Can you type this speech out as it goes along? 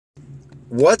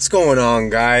What's going on,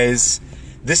 guys?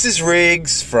 This is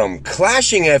Riggs from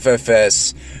Clashing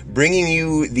FFS, bringing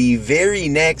you the very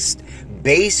next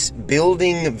base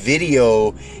building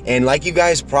video. And like you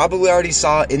guys probably already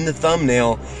saw in the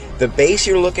thumbnail, the base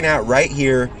you're looking at right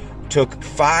here took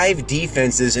 5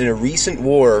 defenses in a recent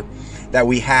war that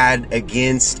we had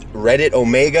against Reddit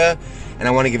Omega. And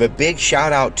I want to give a big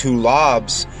shout out to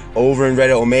Lobs over in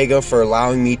Reddit Omega for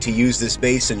allowing me to use this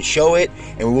base and show it.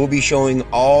 And we'll be showing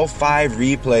all 5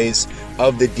 replays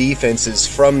of the defenses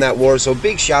from that war. So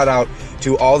big shout out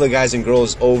to all the guys and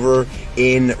girls over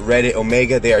in Reddit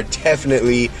Omega. They are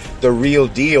definitely the real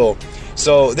deal.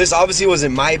 So this obviously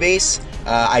wasn't my base.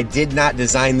 I did not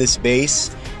design this base.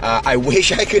 I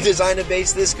wish I could design a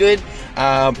base this good,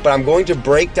 but I'm going to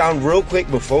break down real quick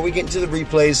before we get into the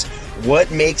replays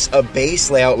what makes a base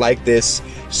layout like this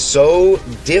so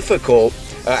difficult.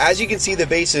 As you can see, the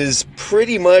base is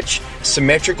pretty much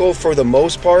symmetrical for the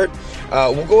most part.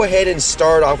 We'll go ahead and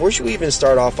start off. Where should we even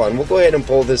start off on? We'll go ahead and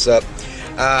pull this up.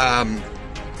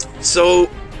 So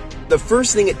the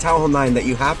first thing at Town Hall 9 that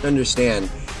you have to understand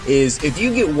is if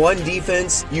you get 1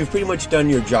 defense, you've pretty much done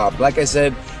your job. Like I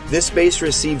said, this base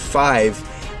received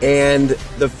 5, and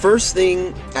the first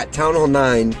thing at Town Hall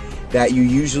 9 that you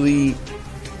usually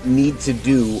need to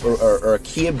do, or a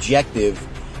key objective,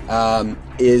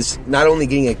 is not only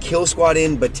getting a kill squad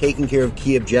in, but taking care of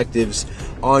key objectives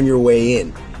on your way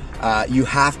in. You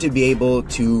have to be able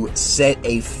to set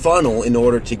a funnel in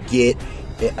order to get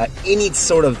any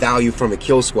sort of value from a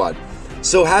kill squad.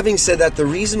 So having said that, the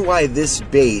reason why this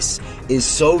base is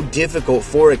so difficult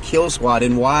for a kill squad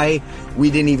and why we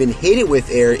didn't even hit it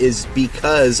with air is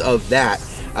because of that.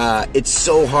 It's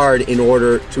so hard in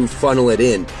order to funnel it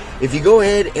in. If you go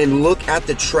ahead and look at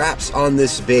the traps on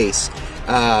this base,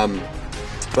 well,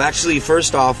 actually,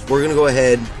 first off, we're gonna go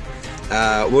ahead.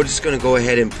 We're just gonna go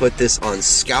ahead and put this on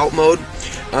scout mode.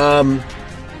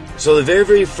 So the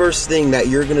very first thing that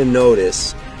you're gonna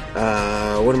notice.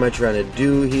 What am I trying to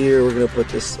do here? We're gonna put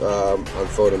this on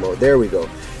photo mode. There we go.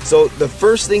 So the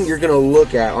first thing you're gonna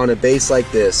look at on a base like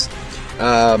this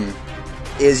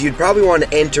is you'd probably want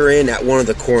to enter in at one of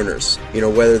the corners. You know,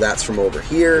 whether that's from over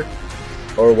here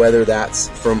or whether that's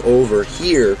from over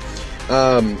here.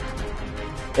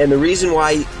 And the reason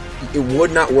why it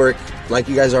would not work, like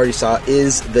you guys already saw,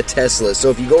 is the Tesla. So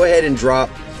if you go ahead and drop,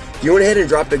 you went ahead and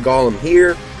dropped a golem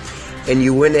here, and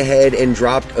you went ahead and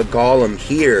dropped a golem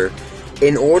here,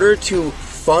 in order to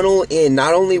funnel in,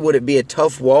 not only would it be a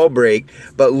tough wall break,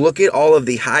 but look at all of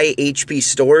the high HP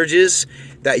storages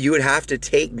that you would have to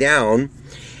take down.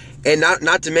 And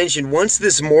not to mention, once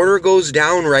this mortar goes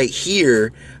down right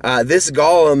here, this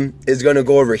golem is going to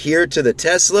go over here to the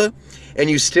Tesla, and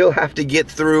you still have to get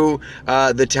through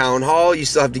the town hall. You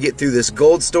still have to get through this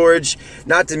gold storage.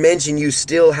 Not to mention, you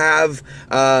still have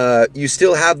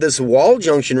this wall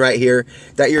junction right here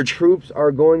that your troops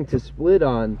are going to split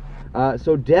on.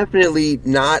 So definitely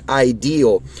not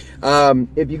ideal.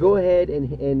 If you go ahead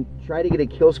and try to get a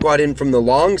kill squad in from the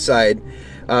long side,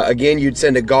 again, you'd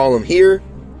send a golem here.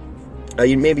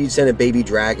 Maybe you'd send a baby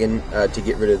dragon to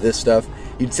get rid of this stuff.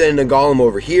 You'd send a golem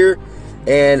over here.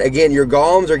 And again, your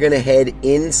golems are going to head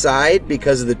inside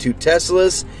because of the 2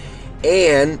 Teslas.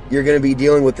 And you're going to be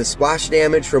dealing with the splash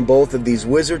damage from both of these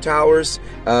wizard towers,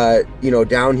 you know,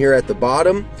 down here at the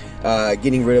bottom.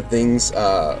 Getting rid of things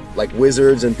like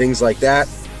wizards and things like that.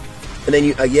 And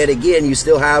then yet again, you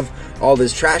still have all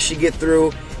this trash to get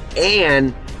through.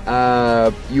 And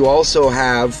you also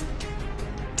have,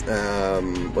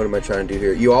 what am I trying to do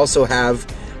here? You also have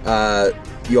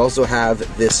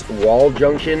this wall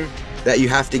junction that you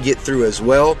have to get through as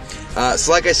well.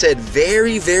 So like I said,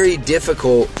 very, very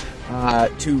difficult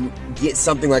to get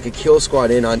something like a kill squad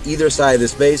in on either side of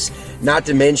this base, not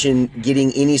to mention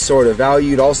getting any sort of value.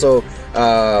 You'd also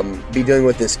be dealing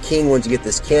with this king once you get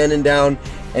this cannon down,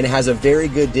 and it has a very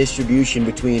good distribution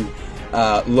between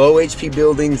low HP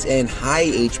buildings and high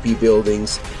HP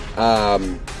buildings,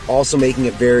 also making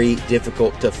it very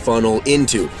difficult to funnel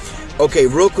into. Okay,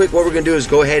 real quick, what we're going to do is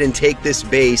go ahead and take this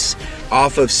base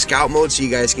off of scout mode so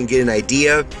you guys can get an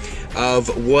idea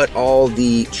of what all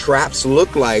the traps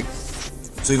look like.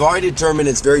 So we've already determined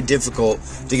it's very difficult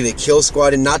to get a kill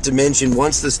squad, and not to mention,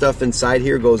 once the stuff inside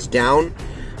here goes down,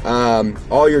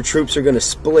 all your troops are going to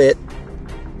split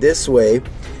this way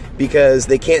because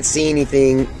they can't see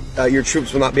anything. Your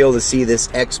troops will not be able to see this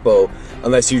expo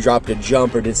unless you dropped a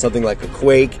jump or did something like a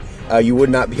quake. You would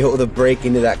not be able to break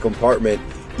into that compartment.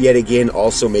 Yet again,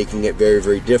 also making it very,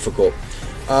 very difficult.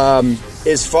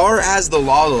 As far as the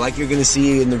Lalo, like you're going to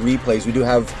see in the replays, we do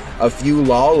have a few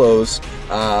Lalos,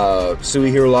 Sui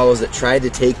Hero Lalos that tried to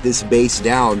take this base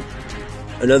down.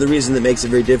 Another reason that makes it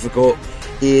very difficult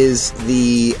is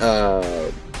the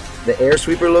air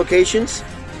sweeper locations.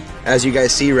 As you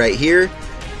guys see right here,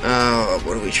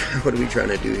 what are we trying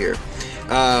to do here?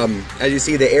 As you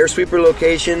see, the air sweeper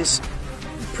locations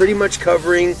pretty much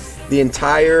covering the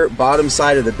entire bottom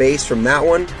side of the base from that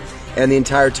one, and the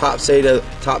entire top side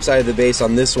of the base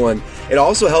on this one. It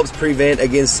also helps prevent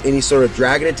against any sort of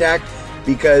dragon attack,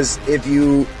 because if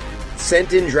you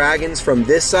sent in dragons from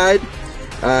this side,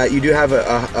 you do have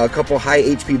a couple high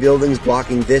HP buildings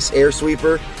blocking this air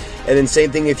sweeper, and then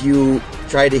same thing if you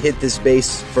try to hit this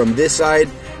base from this side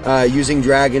using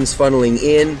dragons funneling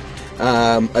in.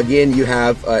 Again, you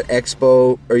have an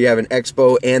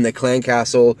expo and the clan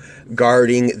castle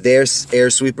guarding their air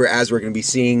sweeper, as we're going to be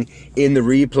seeing in the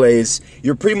replays.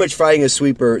 You're pretty much fighting a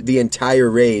sweeper the entire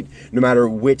raid, no matter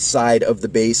which side of the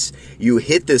base you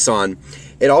hit this on.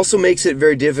 It also makes it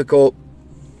very difficult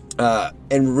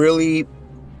and really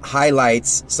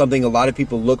highlights something a lot of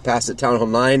people look past at Town Hall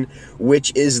 9,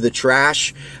 which is the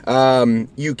trash.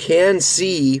 You can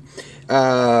see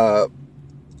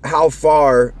how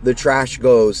far the trash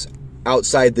goes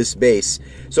outside this base.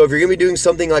 So if you're gonna be doing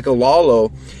something like a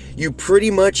Lalo, you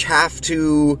pretty much have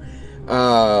to,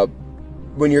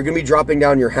 when you're gonna be dropping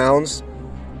down your hounds,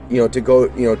 to go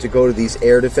to these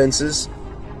air defenses,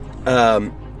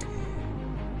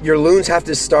 your loons have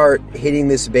to start hitting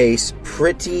this base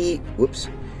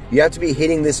you have to be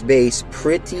hitting this base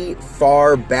pretty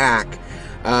far back,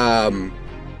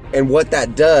 and what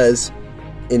that does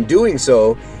in doing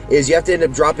so is you have to end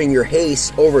up dropping your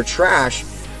haste over trash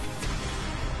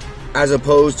as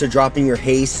opposed to dropping your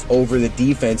haste over the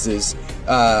defenses.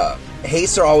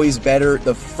 Hastes are always better.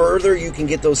 The further you can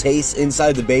get those hastes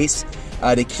inside the base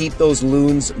to keep those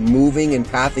loons moving and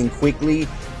pathing quickly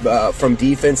from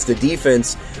defense to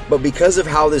defense. But because of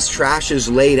how this trash is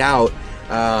laid out,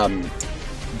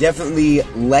 definitely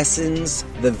lessens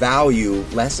the value,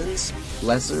 the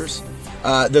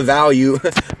value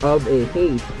of a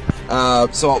haste.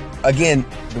 So again,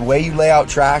 the way you lay out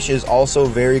trash is also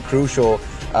very crucial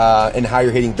in how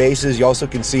you're hitting bases. You also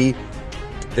can see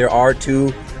there are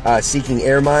two seeking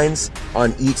air mines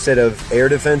on each set of air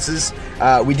defenses.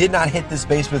 We did not hit this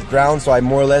base with ground, so I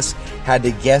more or less had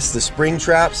to guess the spring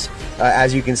traps.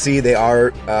 As you can see, they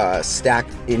are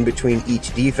stacked in between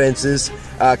each defenses,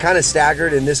 kind of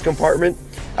staggered in this compartment.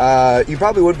 You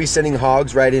probably would be sending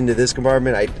hogs right into this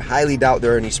compartment. I highly doubt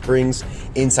there are any springs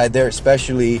inside there,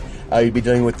 especially you'd be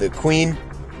dealing with the queen,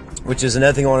 which is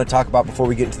another thing I want to talk about before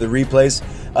we get into the replays.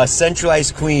 A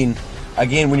centralized queen,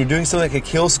 again, when you're doing something like a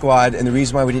kill squad, and the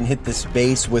reason why we didn't hit this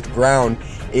base with ground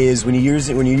is when you're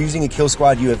using a kill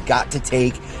squad, you have got to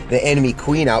take the enemy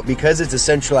queen out. Because it's a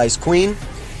centralized queen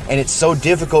and it's so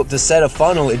difficult to set a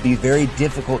funnel, it'd be very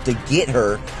difficult to get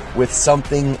her with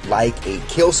something like a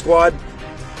kill squad.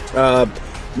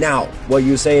 Now, what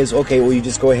you say is, okay, well, you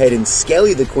just go ahead and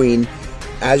skelly the queen.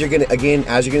 As you're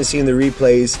gonna see in the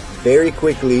replays very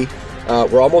quickly,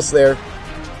 we're almost there.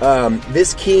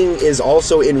 This king is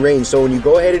also in range, so when you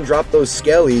go ahead and drop those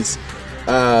skellies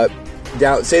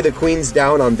down, say the queen's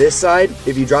down on this side,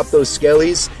 if you drop those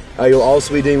skellies, you'll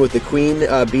also be dealing with the queen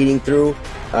beating through,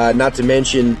 not to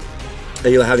mention that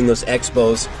you're having those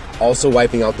expos also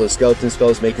wiping out those skeleton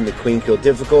spells, making the queen kill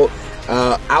difficult.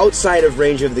 Outside of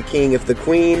range of the king, if the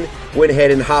queen went ahead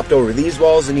and hopped over these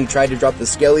walls and you tried to drop the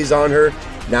skellies on her,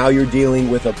 now you're dealing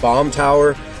with a bomb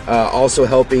tower, also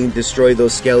helping destroy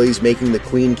those skellies, making the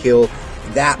queen kill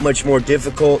that much more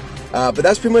difficult. But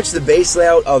that's pretty much the base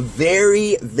layout. A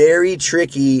very, very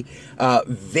tricky,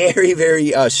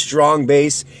 very strong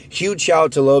base. Huge shout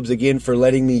out to Lobes again for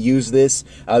letting me use this.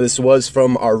 This was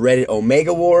from our Reddit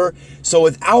Omega War. So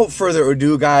without further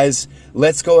ado, guys,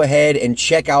 let's go ahead and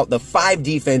check out the 5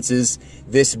 defenses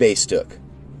this base took.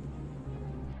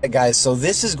 Alright guys, so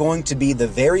this is going to be the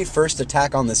very first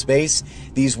attack on this base.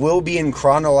 These will be in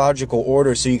chronological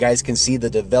order so you guys can see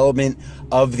the development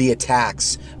of the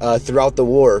attacks throughout the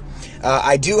war.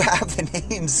 I do have the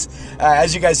names,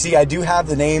 as you guys see, I do have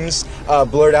the names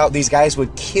blurred out. These guys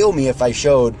would kill me if I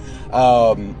showed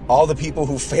all the people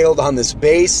who failed on this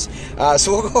base.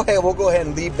 So we'll go ahead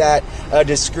and leave that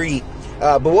discreet.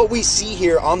 But what we see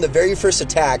here on the very first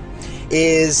attack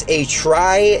is a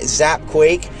tri-zap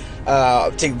quake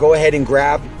to go ahead and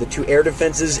grab the 2 air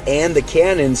defenses and the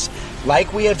cannons.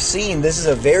 Like we have seen, this is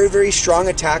a very, very strong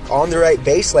attack on the right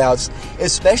base layouts,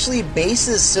 especially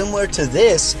bases similar to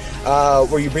this,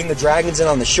 where you bring the dragons in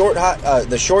on the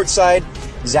short side,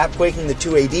 zap quaking the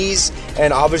 2 ADs,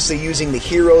 and obviously using the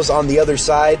heroes on the other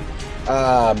side.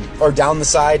 or down the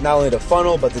side, not only to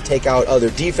funnel, but to take out other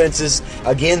defenses.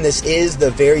 Again, this is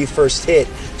the very first hit,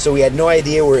 so we had no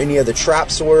idea where any of the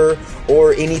traps were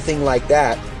or anything like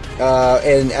that.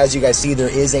 And as you guys see, there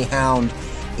is a hound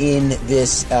in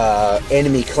this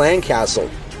enemy clan castle.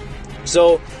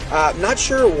 So, not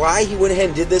sure why he went ahead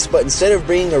and did this, but instead of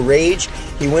bringing a rage,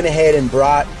 he went ahead and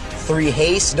brought 3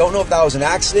 haste. Don't know if that was an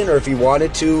accident or if he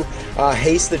wanted to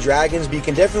haste the dragons, but you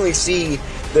can definitely see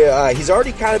he's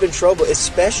already kind of in trouble,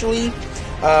 especially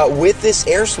with this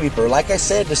air sweeper. Like I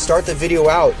said to start the video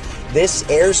out, this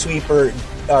air sweeper,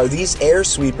 these air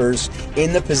sweepers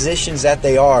in the positions that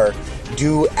they are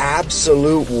do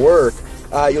absolute work.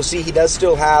 You'll see he does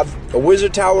still have a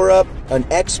wizard tower up, an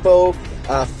expo,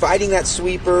 fighting that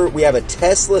sweeper. We have a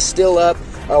Tesla still up.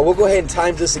 We'll go ahead and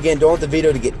time this again. Don't want the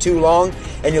video to get too long.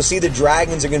 And you'll see the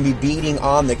dragons are going to be beating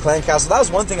on the clan castle. That was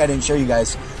one thing I didn't show you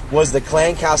guys, was the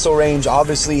clan castle range.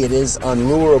 Obviously, it is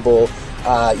unlurable.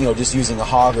 You know, just using a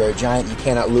hog or a giant, you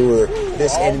cannot lure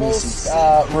this enemy.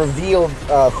 Revealed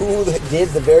who did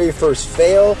the very first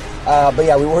fail. But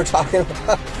yeah, we were talking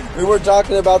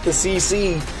about the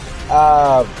CC.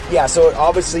 Yeah, so it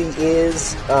obviously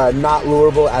is not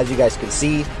lurable, as you guys can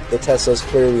see. The Tesla's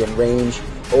clearly in range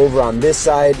over on this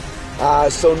side.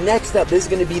 So next up, this is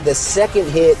going to be the second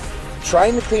hit,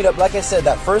 trying to clean up. Like I said,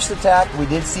 that first attack, we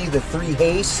did see the 3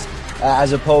 haste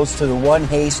as opposed to the 1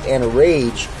 haste and a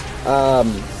rage.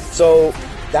 So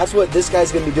that's what this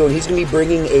guy's going to be doing. He's going to be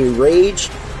bringing a rage,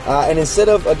 and instead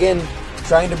of, again,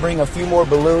 trying to bring a few more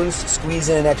balloons, squeeze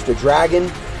in an extra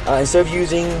dragon, instead of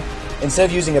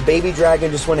using a baby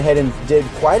dragon, just went ahead and did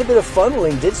quite a bit of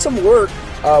funneling, did some work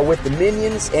with the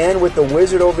minions and with the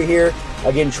wizard over here.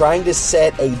 Again, trying to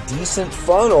set a decent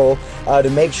funnel to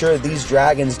make sure that these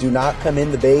dragons do not come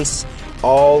in the base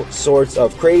all sorts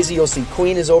of crazy. You'll see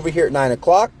Queen is over here at 9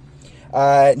 o'clock.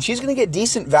 And she's going to get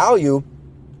decent value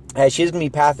as she's going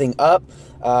to be pathing up.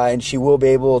 And she will be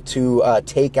able to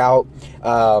take out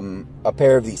a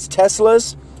pair of these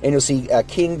Teslas. And you'll see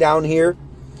King down here,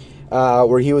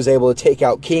 where he was able to take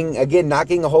out King. Again, not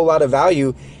getting a whole lot of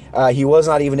value. He was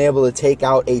not even able to take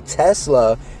out a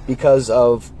Tesla because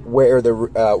of where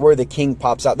the King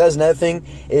pops out. That's another thing,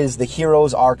 is the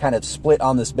heroes are kind of split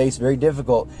on this base. Very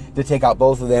difficult to take out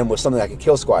both of them with something like a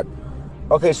kill squad.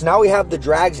 Okay, so now we have the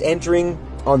drags entering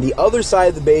on the other side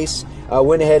of the base.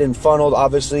 Went ahead and funneled,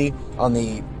 obviously, on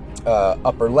the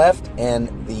upper left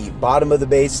and the bottom of the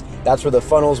base. That's where the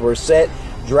funnels were set.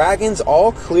 Dragons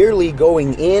all clearly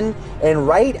going in, and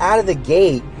right out of the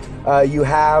gate, you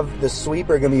have the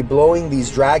sweeper going to be blowing these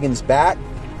dragons back.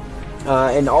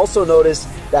 And also notice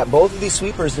that both of these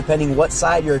sweepers, depending what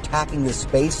side you're attacking this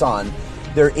base on,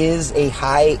 there is a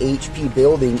high HP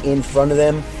building in front of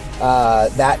them.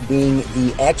 That being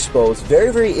the expos.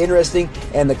 Very, very interesting.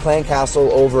 And the clan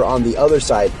castle over on the other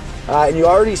side. And you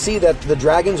already see that the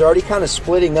dragons are already kind of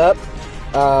splitting up.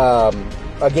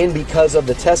 Again, because of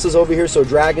the Teslas over here. So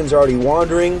dragons are already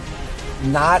wandering.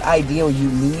 Not ideal.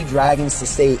 You need dragons to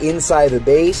stay inside the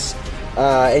base.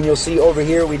 And you'll see over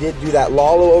here, we did do that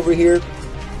Lalo over here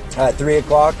at 3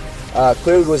 o'clock.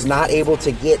 Clearly was not able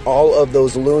to get all of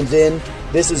those loons in.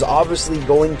 This is obviously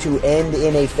going to end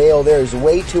in a fail. There's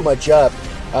way too much up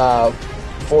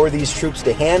for these troops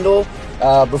to handle.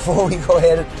 Before we go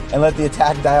ahead and let the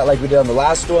attack die out like we did on the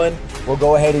last one, we'll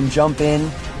go ahead and jump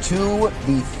in to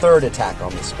the third attack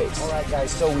on this base. Alright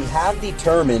guys, so we have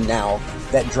determined now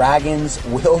that dragons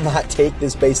will not take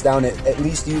this base down, at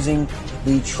least using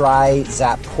the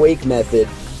try-zap quake method.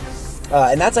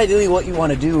 And that's ideally what you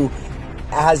want to do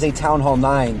as a Town Hall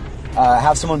 9.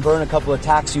 Have someone burn a couple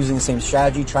attacks using the same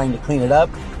strategy, trying to clean it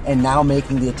up, and now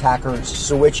making the attacker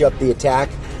switch up the attack,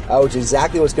 which is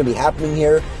exactly what's going to be happening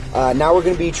here. Now we're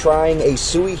going to be trying a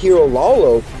Sui Hero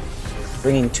Lalo,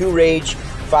 bringing 2 Rage,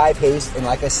 5 Haste, and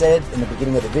like I said in the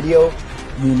beginning of the video,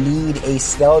 you need a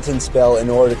skeleton spell in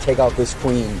order to take out this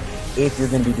Queen if you're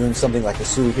going to be doing something like a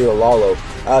Sui Hero Lalo.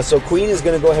 So Queen is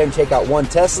going to go ahead and take out 1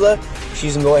 Tesla.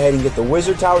 She's going to go ahead and get the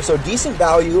Wizard Tower. So decent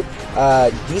value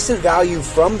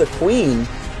from the Queen.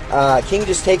 King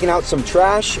just taking out some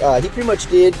trash. He pretty much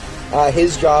did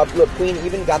his job. Look, Queen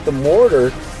even got the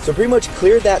mortar, so pretty much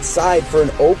cleared that side for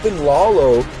an open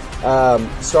Lalo.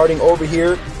 Starting over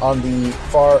here on the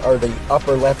the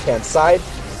upper left-hand side,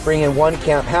 bring in 1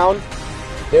 Camp Hound.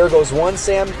 There goes 1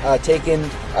 Sam, taking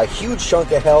a huge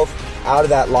chunk of health out of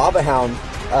that Lava Hound,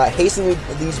 hastening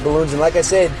these balloons. And like I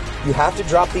said, you have to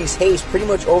drop these haste pretty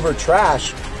much over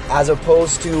trash as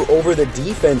opposed to over the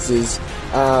defenses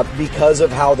because of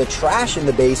how the trash in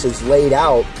the base is laid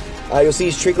out. You'll see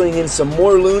he's trickling in some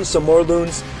more loons,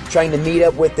 trying to meet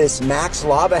up with this Max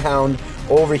Lava Hound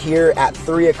over here at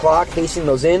 3 o'clock, hastening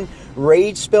those in.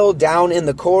 Rage spell down in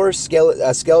the core,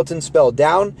 skeleton spell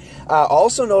down.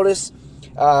 Also notice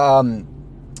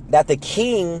that the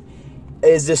king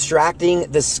is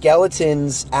distracting the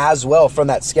skeletons as well from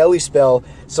that skelly spell.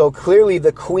 So clearly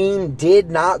the queen did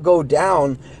not go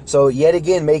down. So yet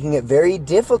again, making it very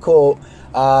difficult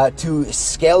to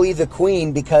skelly the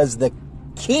queen, because the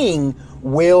king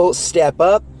will step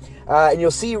up. And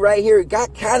you'll see right here, it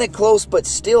got kind of close, but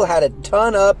still had a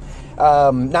ton up.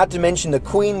 Not to mention the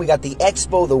queen, we got the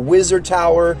expo, the wizard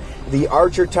tower, the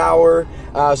archer tower.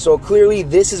 So clearly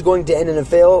this is going to end in a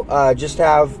fail. Just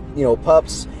have, you know,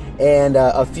 pups and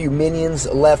a few minions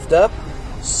left up.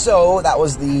 So that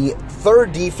was the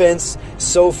third defense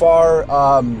so far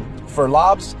for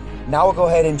Lobs. Now we'll go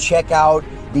ahead and check out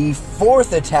the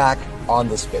fourth attack on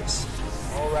this base.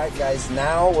 Alright guys,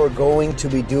 now we're going to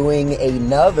be doing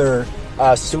another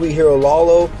Suihiro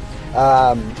Lalo.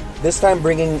 This time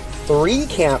bringing 3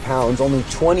 camp hounds, only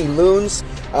 20 loons,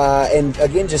 and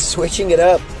again just switching it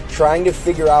up, trying to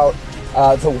figure out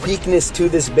the weakness to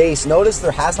this base. Notice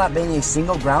there has not been a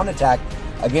single ground attack.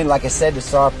 Again, like I said to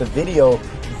start off the video,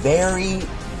 very,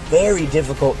 very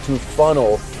difficult to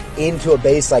funnel into a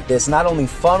base like this. Not only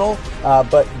funnel,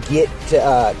 but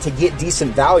to get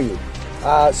decent value.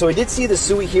 So we did see the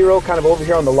Suihiro kind of over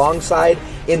here on the long side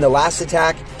in the last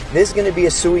attack. This is going to be a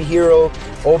Suihiro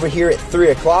over here at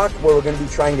 3 o'clock, where we're going to be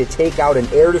trying to take out an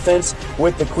air defense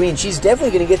with the queen. She's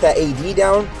definitely going to get that AD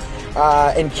down.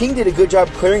 And King did a good job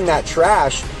clearing that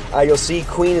trash. You'll see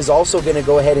Queen is also going to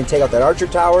go ahead and take out that archer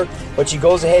tower, but she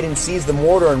goes ahead and sees the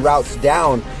mortar and routes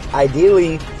down.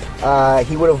 Ideally,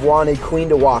 he would have wanted Queen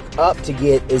to walk up to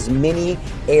get as many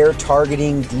air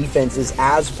targeting defenses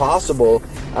as possible.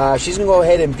 She's going to go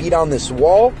ahead and beat on this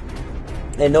wall.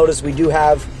 And notice we do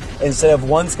have, instead of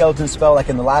 1 skeleton spell like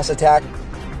in the last attack,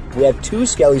 we have 2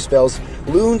 skelly spells.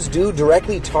 Loons do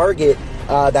directly target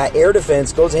that air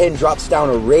defense, goes ahead and drops down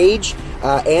a rage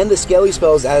and the skelly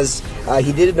spells, as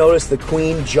he did notice the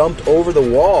queen jumped over the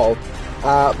wall.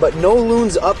 But no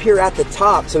loons up here at the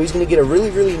top, so he's going to get a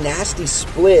really, really nasty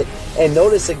split. And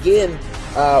notice again,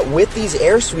 with these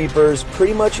air sweepers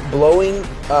pretty much blowing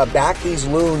back these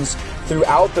loons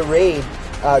throughout the raid,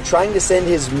 trying to send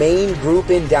his main group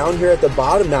in down here at the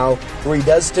bottom now, where he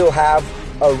does still have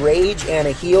a rage and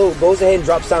a heal, goes ahead and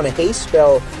drops down a haste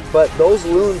spell, but those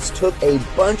loons took a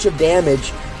bunch of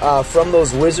damage from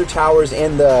those wizard towers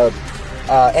and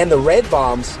the red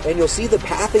bombs. And you'll see the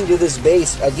pathing to this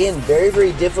base, again, very,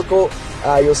 very difficult.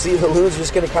 You'll see the loons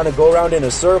just going to kind of go around in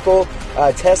a circle.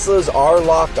 Teslas are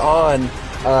locked on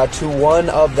to one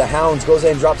of the hounds, goes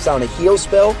ahead and drops down a heal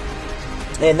spell.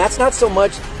 And that's not so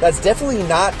much, that's definitely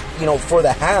not, you know, for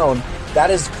the hound. That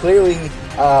is clearly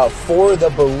for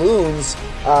the balloons.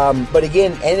 But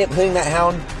again, ended up hitting that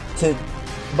hound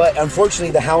but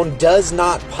unfortunately the hound does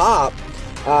not pop,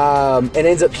 and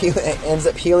ends up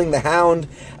healing the hound.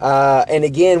 And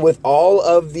again, with all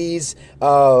of these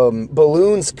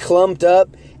balloons clumped up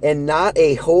and not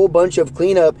a whole bunch of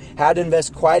cleanup, had to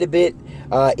invest quite a bit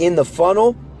in the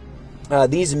funnel.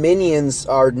 These minions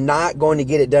are not going to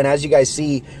get it done. As you guys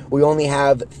see, we only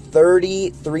have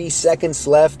 33 seconds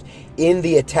left in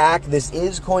the attack. This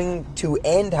is going to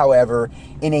end, however,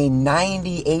 in a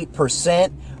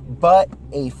 98%, but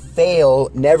a fail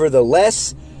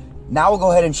nevertheless. Now we'll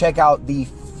go ahead and check out the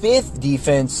 5th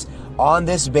defense on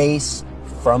this base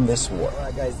from this war.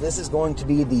 Alright guys, this is going to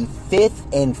be the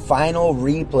 5th and final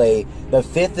replay, the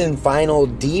 5th and final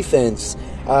defense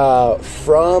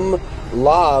from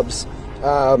Lobs.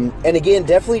 And again,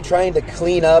 definitely trying to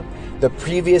clean up the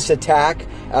previous attack,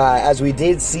 as we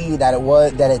did see that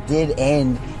it did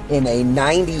end in a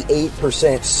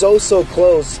 98%, so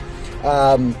close.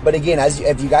 But again,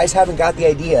 if you guys haven't got the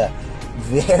idea,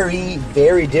 very,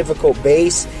 very difficult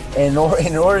base, and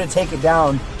in order to take it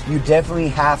down, you definitely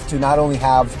have to not only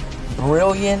have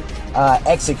brilliant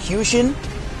execution,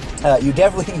 you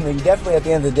definitely at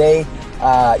the end of the day,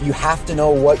 you have to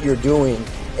know what you're doing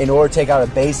in order to take out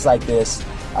a base like this.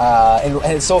 And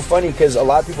it's so funny because a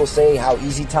lot of people say how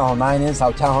easy Town Hall 9 is,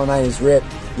 how Town Hall 9 is ripped,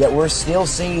 yet we're still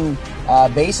seeing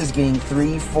bases getting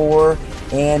 3, 4,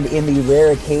 and in the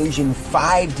rare occasion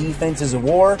 5 defenses of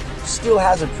war. Still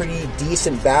has a pretty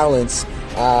decent balance,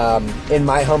 in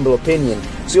my humble opinion.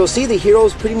 So you'll see the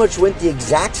heroes pretty much went the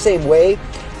exact same way.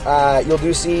 You'll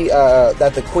do see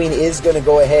that the queen is going to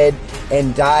go ahead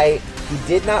and die. He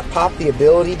did not pop the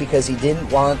ability because he didn't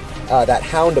want that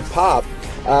hound to pop.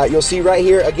 You'll see right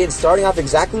here, again, starting off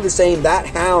exactly the same, that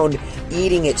hound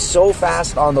eating it so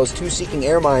fast on those 2 seeking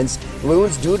air mines.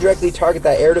 Loons do directly target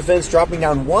that air defense, dropping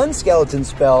down 1 skeleton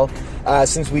spell,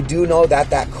 since we do know that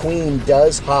that queen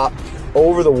does hop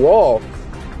over the wall.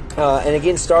 And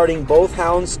again, starting both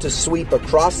hounds to sweep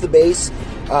across the base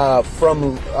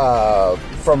from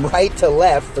right to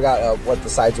left. Forgot what the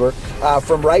sides were.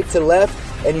 From right to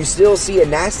left, and you still see a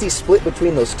nasty split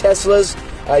between those Teslas.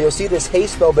 You'll see this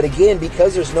haste spell, but again,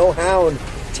 because there's no hound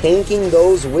tanking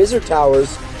those wizard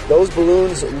towers, those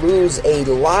balloons lose a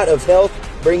lot of health,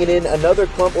 bringing in another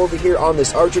clump over here on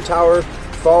this archer tower,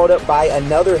 followed up by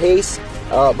another haste.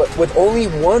 But with only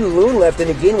one loon left,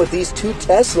 and again with these two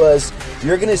Teslas,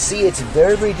 you're going to see it's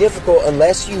very, very difficult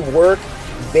unless you work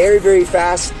very, very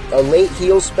fast, a late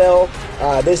heal spell.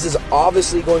 This is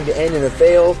obviously going to end in a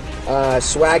fail,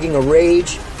 swagging a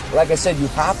rage. Like I said, you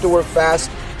have to work fast.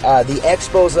 The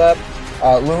Expo's up.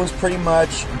 Loon's pretty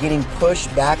much getting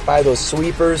pushed back by those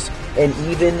sweepers, and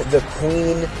even the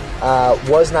Queen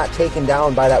was not taken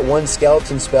down by that one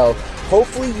skeleton spell.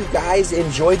 Hopefully you guys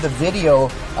enjoyed the video.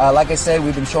 Like I said,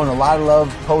 we've been showing a lot of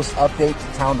love post-update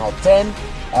to Town Hall 10.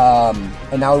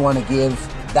 And now we want to give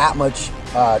that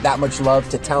much love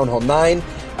to Town Hall 9.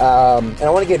 And I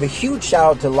want to give a huge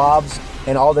shout out to Lobs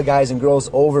and all the guys and girls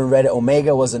over in Reddit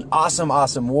Omega. It was an awesome,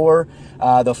 awesome war.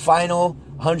 The final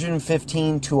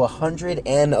 115 to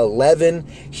 111.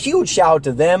 Huge shout out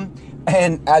to them.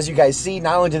 And as you guys see,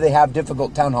 not only do they have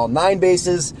difficult Town Hall 9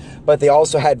 bases, but they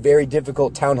also had very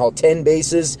difficult Town Hall 10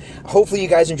 bases. Hopefully you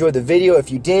guys enjoyed the video.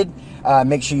 If you did,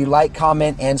 make sure you like,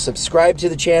 comment, and subscribe to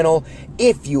the channel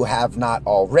if you have not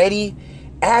already.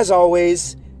 As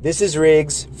always, this is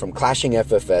Riggs from Clashing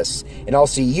FFS, and I'll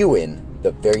see you in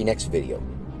the very next video.